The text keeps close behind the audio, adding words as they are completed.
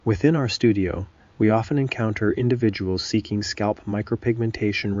Within our studio, we often encounter individuals seeking scalp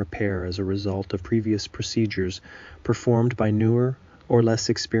micropigmentation repair as a result of previous procedures performed by newer or less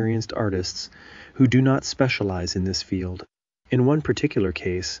experienced artists who do not specialize in this field. In one particular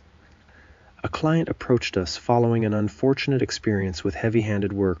case, a client approached us following an unfortunate experience with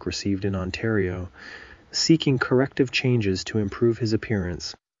heavy-handed work received in Ontario, seeking corrective changes to improve his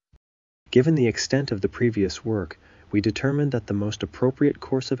appearance. Given the extent of the previous work, we determined that the most appropriate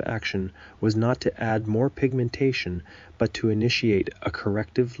course of action was not to add more pigmentation, but to initiate a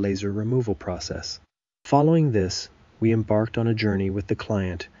corrective laser removal process. Following this, we embarked on a journey with the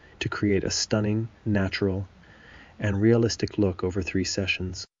client to create a stunning, natural, and realistic look over 3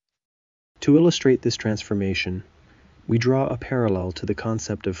 sessions. To illustrate this transformation, we draw a parallel to the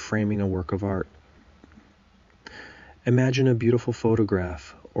concept of framing a work of art. Imagine a beautiful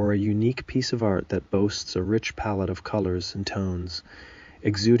photograph or a unique piece of art that boasts a rich palette of colors and tones,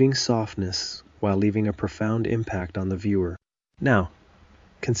 exuding softness while leaving a profound impact on the viewer. Now,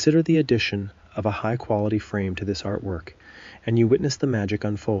 consider the addition of a high-quality frame to this artwork, and you witness the magic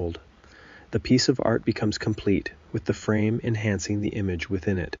unfold. The piece of art becomes complete, with the frame enhancing the image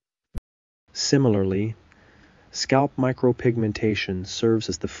within it. Similarly, scalp micropigmentation serves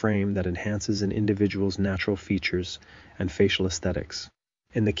as the frame that enhances an individual's natural features and facial aesthetics.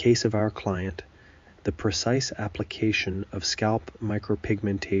 In the case of our client, the precise application of scalp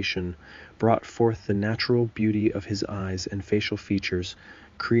micropigmentation brought forth the natural beauty of his eyes and facial features,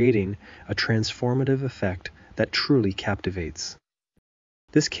 creating a transformative effect that truly captivates.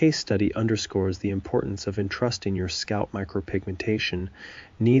 This case study underscores the importance of entrusting your scalp micropigmentation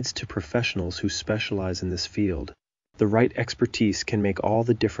needs to professionals who specialize in this field. The right expertise can make all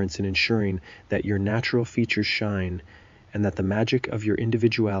the difference in ensuring that your natural features shine and that the magic of your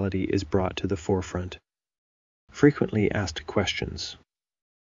individuality is brought to the forefront. Frequently asked questions.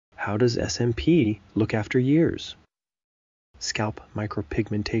 How does SMP look after years? Scalp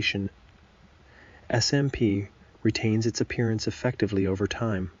micropigmentation. SMP retains its appearance effectively over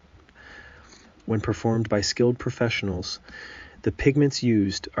time. When performed by skilled professionals, the pigments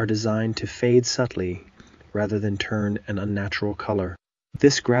used are designed to fade subtly rather than turn an unnatural color.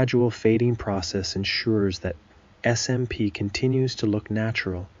 This gradual fading process ensures that SMP continues to look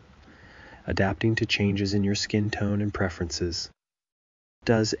natural, adapting to changes in your skin tone and preferences.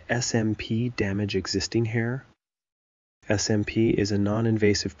 Does SMP damage existing hair? SMP is a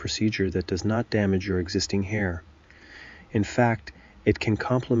non-invasive procedure that does not damage your existing hair. In fact, it can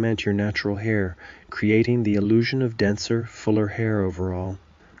complement your natural hair, creating the illusion of denser, fuller hair overall.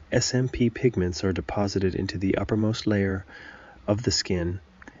 SMP pigments are deposited into the uppermost layer of the skin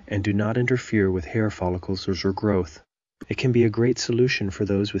and do not interfere with hair follicles or growth. It can be a great solution for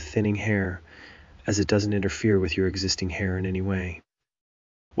those with thinning hair, as it doesn't interfere with your existing hair in any way.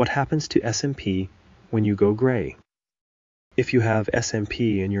 What happens to SMP when you go gray? If you have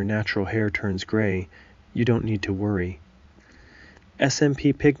SMP and your natural hair turns gray, you don't need to worry.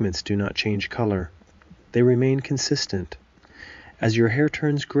 SMP pigments do not change color. They remain consistent. As your hair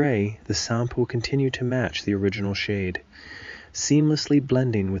turns gray, the samp will continue to match the original shade, seamlessly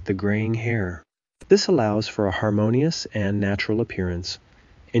blending with the graying hair. This allows for a harmonious and natural appearance,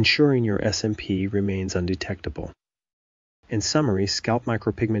 ensuring your SMP remains undetectable. In summary, scalp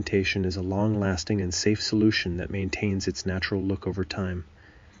micropigmentation is a long-lasting and safe solution that maintains its natural look over time,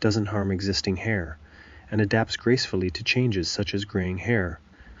 doesn't harm existing hair, and adapts gracefully to changes such as graying hair.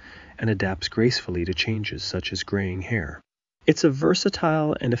 It's a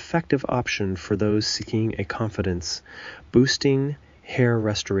versatile and effective option for those seeking a confidence-boosting hair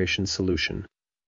restoration solution.